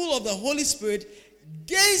 being full of the Holy Spirit,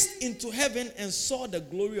 gazed into heaven and saw the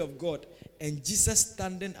glory of God, and Jesus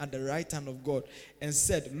standing at the right hand of God, and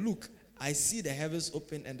said, look, I see the heavens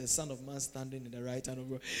open and the Son of Man standing in the right hand of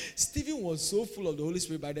God. Stephen was so full of the Holy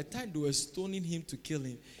Spirit, by the time they were stoning him to kill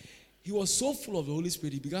him, he was so full of the Holy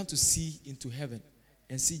Spirit, he began to see into heaven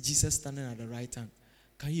and see Jesus standing at the right hand.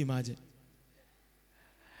 Can you imagine?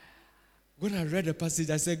 When I read the passage,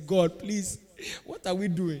 I said, God, please, what are we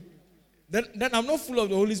doing? Then I'm not full of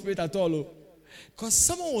the Holy Spirit at all. Because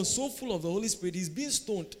someone was so full of the Holy Spirit, he's being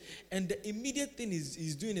stoned. And the immediate thing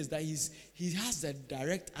he's doing is that he has a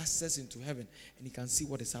direct access into heaven. And he can see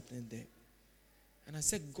what is happening there. And I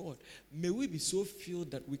said, God, may we be so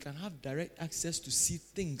filled that we can have direct access to see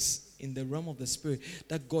things in the realm of the Spirit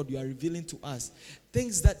that, God, you are revealing to us.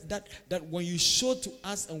 Things that when you show to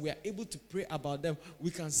us and we are able to pray about them, we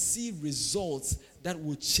can see results that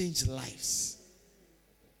will change lives.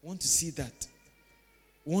 I want to see that.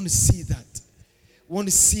 I want to see that. I want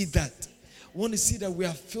to see that. I want to see that we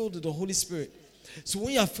are filled with the Holy Spirit. So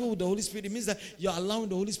when you are filled with the Holy Spirit, it means that you are allowing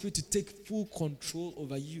the Holy Spirit to take full control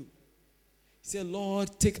over you. Say, Lord,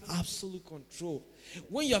 take absolute control.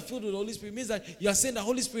 When you are filled with the Holy Spirit, it means that you are saying the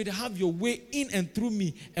Holy Spirit, have your way in and through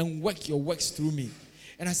me and work your works through me.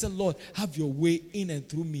 And I said, Lord, have your way in and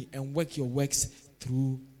through me and work your works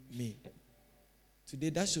through me. Today,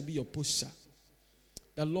 that should be your posture.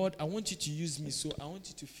 That, Lord, I want you to use me, so I want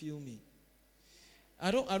you to fill me.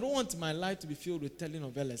 I don't want my life to be filled with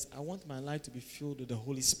telenovelas. I want my life to be filled with the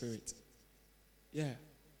Holy Spirit. Yeah.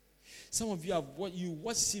 Some of you have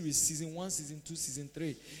watch series, season 1, season 2, season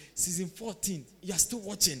 3, season 14. You are still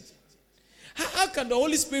watching. How can the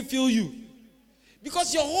Holy Spirit fill you?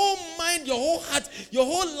 Because your whole mind, your whole heart, your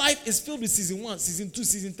whole life is filled with season 1, season 2,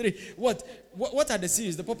 season 3. What are the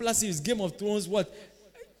series? The popular series, Game of Thrones, what?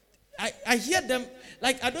 I hear them,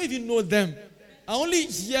 like I don't even know them. I only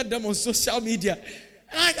hear them on social media.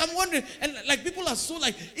 And I'm wondering, and like people are so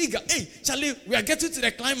like eager. Hey, Charlie, we are getting to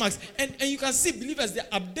the climax. And you can see believers, they're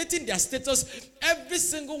updating their status every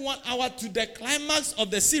single 1 hour to the climax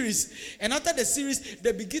of the series. And after the series,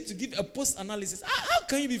 they begin to give a post-analysis. How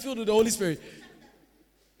can you be filled with the Holy Spirit?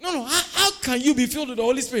 No. How can you be filled with the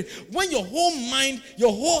Holy Spirit when your whole mind,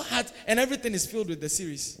 your whole heart, and everything is filled with the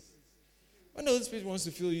series? When the Holy Spirit wants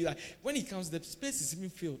to fill you, like when He comes, the space is even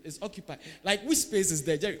filled, it's occupied. Like which space is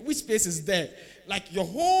there, Jerry? Which space is there? Like your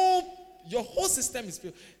whole system is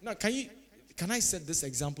filled. Now, can I set this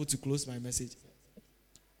example to close my message?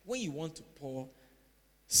 When you want to pour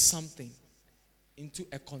something into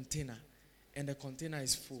a container, and the container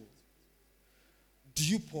is full, do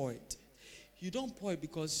you pour it? You don't pour it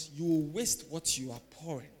because you will waste what you are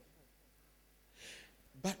pouring.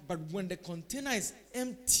 But when the container is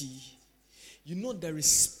empty, you know there is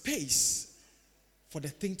space for the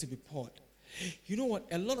thing to be poured. You know what?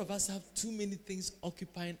 A lot of us have too many things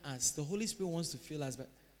occupying us. The Holy Spirit wants to fill us, but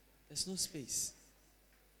there's no space.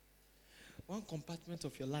 One compartment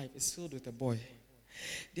of your life is filled with a boy.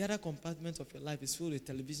 The other compartment of your life is filled with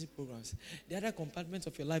television programs. The other compartment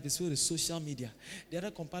of your life is filled with social media. The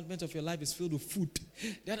other compartment of your life is filled with food.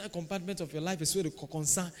 The other compartment of your life is filled with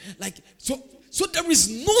concern. Like so there is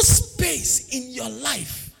no space in your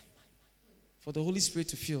life for the Holy Spirit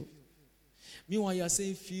to fill. Meanwhile, you are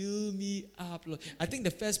saying, fill me up, Lord. I think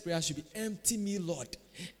the first prayer should be, empty me, Lord.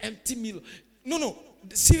 Empty me, Lord. No.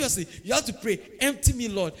 Seriously, you have to pray, empty me,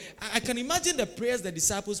 Lord. I can imagine the prayers the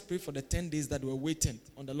disciples prayed for the 10 days that were waiting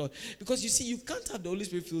on the Lord. Because you see, you can't have the Holy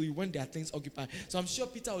Spirit fill you when there are things occupied. So I'm sure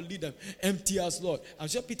Peter will lead them, empty us, Lord. I'm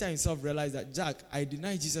sure Peter himself realized that, Jack, I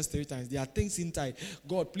denied Jesus 3 times. There are things inside.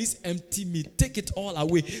 God, please empty me. Take it all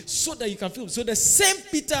away so that you can fill. So the same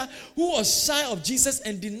Peter who was shy of Jesus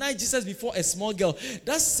and denied Jesus before a small girl,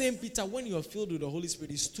 that same Peter, when you are filled with the Holy Spirit,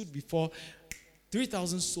 he stood before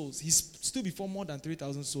 3,000 souls. He stood before more than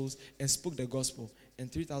 3,000 souls and spoke the gospel.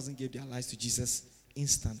 And 3,000 gave their lives to Jesus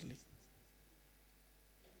instantly.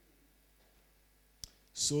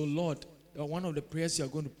 So, Lord, one of the prayers you are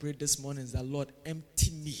going to pray this morning is that, Lord,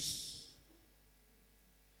 empty me.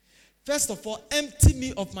 First of all, empty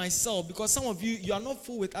me of myself. Because some of you are not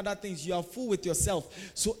full with other things. You are full with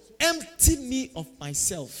yourself. So, empty me of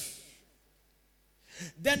myself.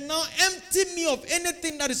 Then now empty me of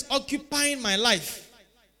anything that is occupying my life.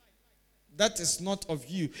 That is not of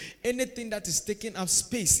you. Anything that is taking up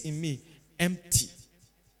space in me, empty.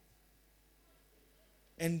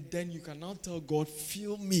 And then you can now tell God,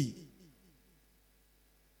 fill me.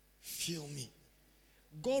 Fill me.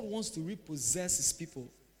 God wants to repossess his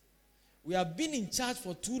people. We have been in charge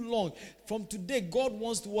for too long. From today, God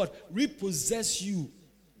wants to what? Repossess you.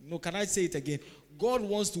 No, can I say it again? God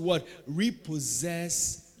wants to what?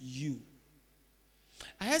 Repossess you.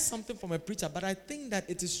 I heard something from a preacher, but I think that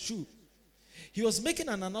it is true. He was making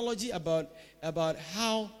an analogy about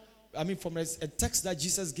how, from a text that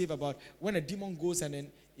Jesus gave about when a demon goes and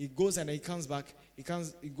then he goes and then he comes back. He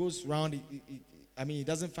goes round. He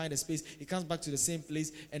doesn't find a space. He comes back to the same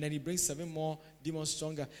place and then he brings 7 more demons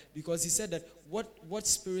stronger. Because he said that what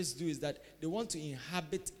spirits do is that they want to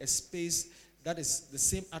inhabit a space that is the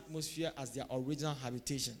same atmosphere as their original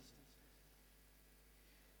habitation.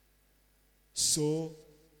 So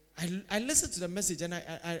I listened to the message and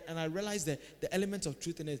I realized that the element of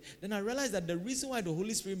truth in it. Then I realized that the reason why the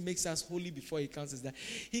Holy Spirit makes us holy before he comes is that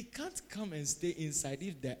he can't come and stay inside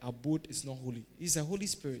if the abode is not holy. He's a Holy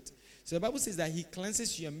Spirit. So the Bible says that he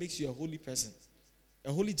cleanses you and makes you a holy person,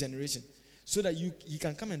 a holy generation, so that he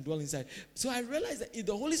can come and dwell inside. So I realized that if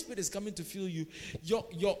the Holy Spirit is coming to fill you,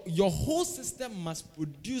 your whole system must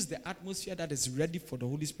produce the atmosphere that is ready for the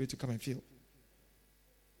Holy Spirit to come and fill.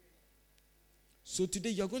 So today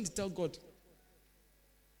you're going to tell God,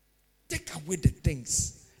 take away the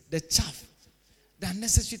things, the chaff, the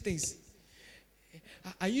unnecessary things.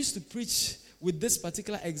 I used to preach with this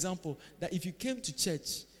particular example that if you came to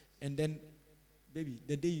church and then,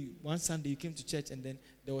 one Sunday you came to church and then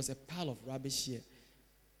there was a pile of rubbish here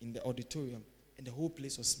in the auditorium and the whole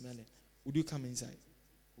place was smelling, would you come inside?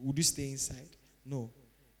 Would you stay inside? No,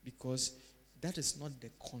 because that is not the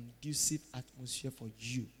conducive atmosphere for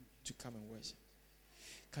you to come and worship.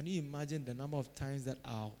 Can you imagine the number of times that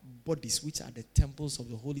our bodies, which are the temples of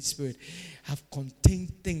the Holy Spirit, have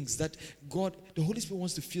contained things that the Holy Spirit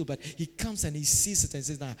wants to feel, but he comes and he sees it and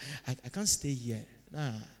says, I can't stay here.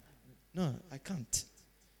 No, I can't.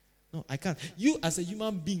 No, I can't. You as a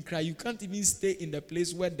human being, you can't even stay in the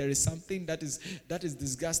place where there is something that is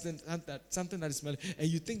disgusting, something that is smelling, and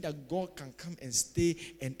you think that God can come and stay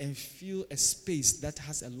and fill a space that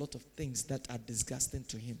has a lot of things that are disgusting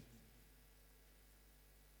to him.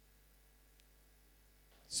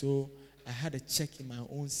 So I had a check in my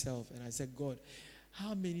own self and I said, God,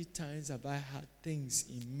 how many times have I had things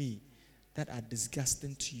in me that are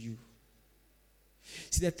disgusting to you?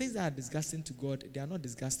 See, the things that are disgusting to God, they are not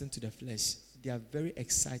disgusting to the flesh. They are very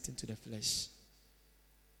exciting to the flesh.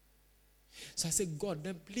 So I said, God,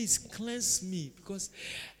 then please cleanse me because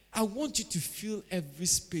I want you to fill every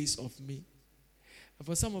space of me. And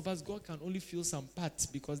for some of us, God can only fill some parts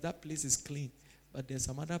because that place is clean. But there's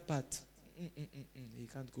some other part. You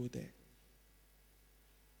can't go there.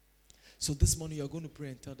 So this morning you're going to pray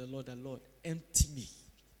and tell the Lord, empty me.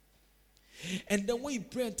 And then when you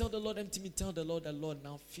pray and tell the Lord, empty me, tell the Lord,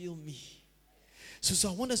 now fill me. So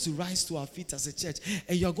I want us to rise to our feet as a church.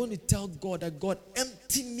 And you're going to tell God that, God,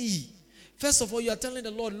 empty me. First of all, you are telling the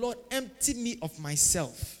Lord, empty me of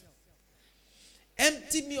myself.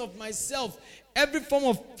 Empty me of myself. Every form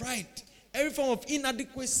of pride, every form of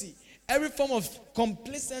inadequacy, every form of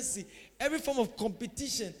complacency, every form of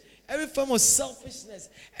competition, every form of selfishness,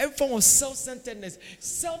 every form of self-centeredness.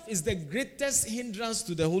 Self is the greatest hindrance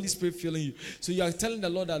to the Holy Spirit filling you. So you are telling the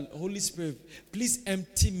Lord that, Holy Spirit, please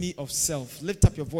empty me of self. Lift up your voice.